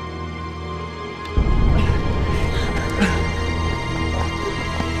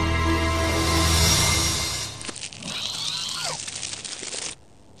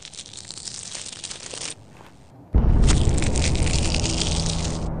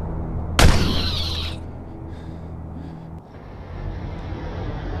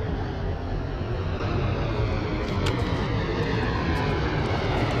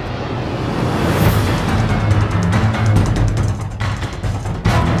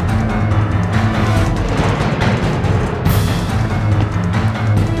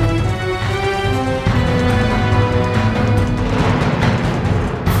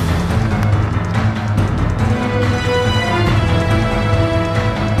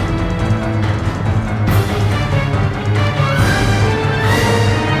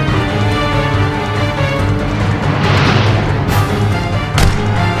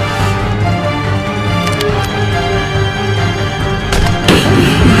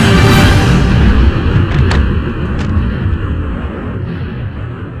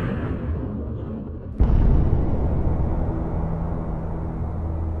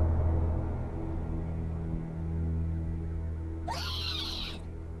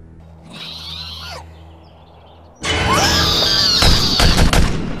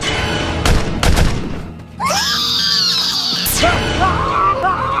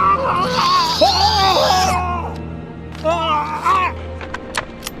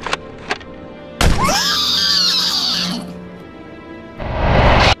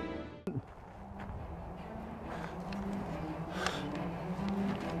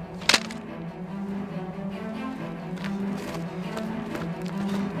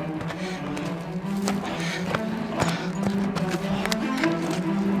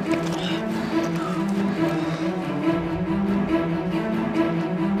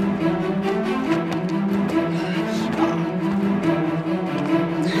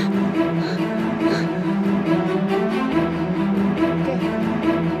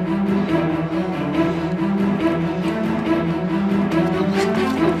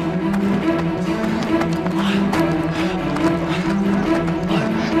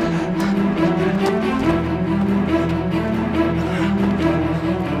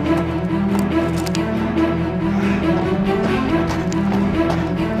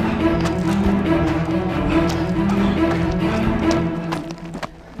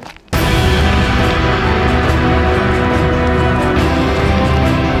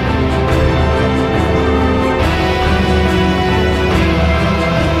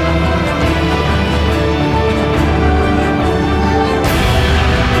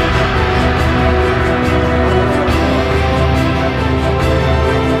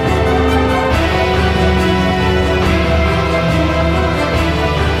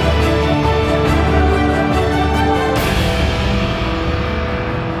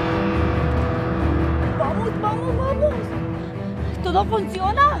 ¡Esto no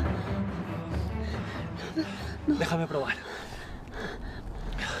funciona! Déjame probar.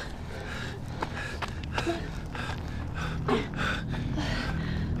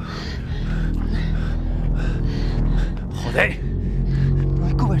 ¡Joder! ¡No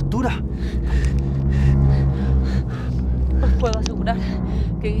hay cobertura! Os puedo asegurar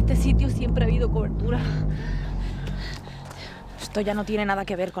que en este sitio siempre ha habido cobertura. Esto ya no tiene nada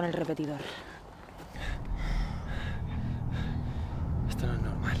que ver con el repetidor. Esto no es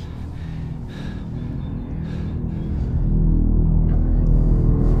normal.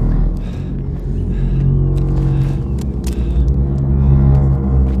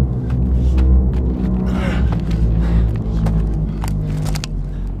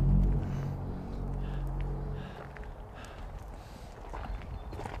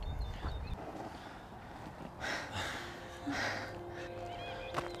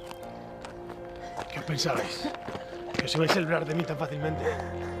 ¿Qué os pensabais? ¿Que os ibais a librar de mí tan fácilmente?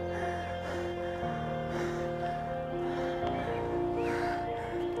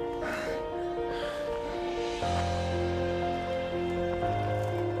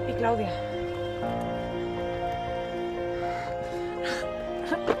 ¿Y Claudia?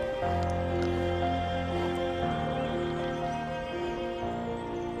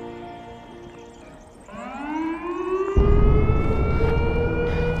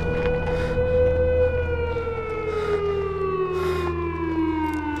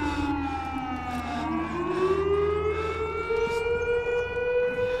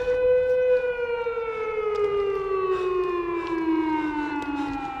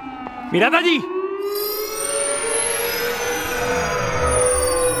 ¡Mirad allí!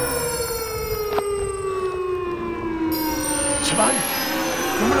 ¡Se van!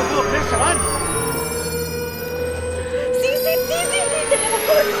 ¡No me lo puedo creer, se van! ¡Sí, tenemos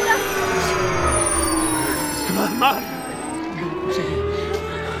cobertura! ¡Es que va mal!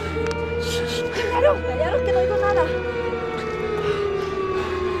 Callaros, que no oigo nada.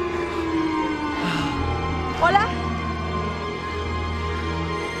 ¿Hola?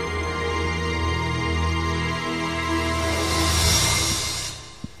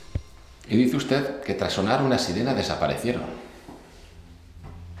 Y dice usted que tras sonar una sirena desaparecieron.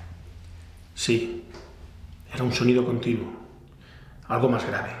 Sí, era un sonido continuo. Algo más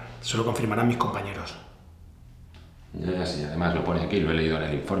grave, se lo confirmarán mis compañeros. Ya, sí, además lo pone aquí, lo he leído en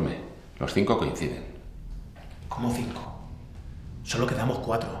el informe. Los 5 coinciden. ¿Cómo 5? Solo quedamos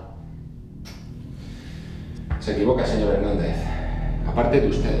 4. Se equivoca, señor Hernández. Aparte de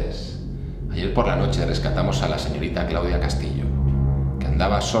ustedes, ayer por la noche rescatamos a la señorita Claudia Castillo, que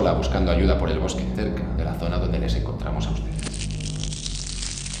andaba sola buscando ayuda por el bosque, cerca de la zona donde les encontramos a ustedes.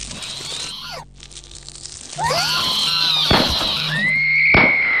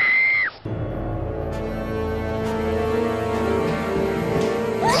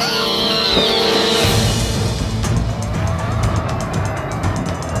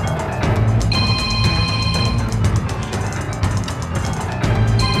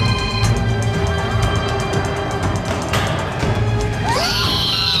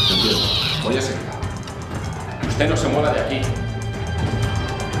 Usted no se mueva de aquí.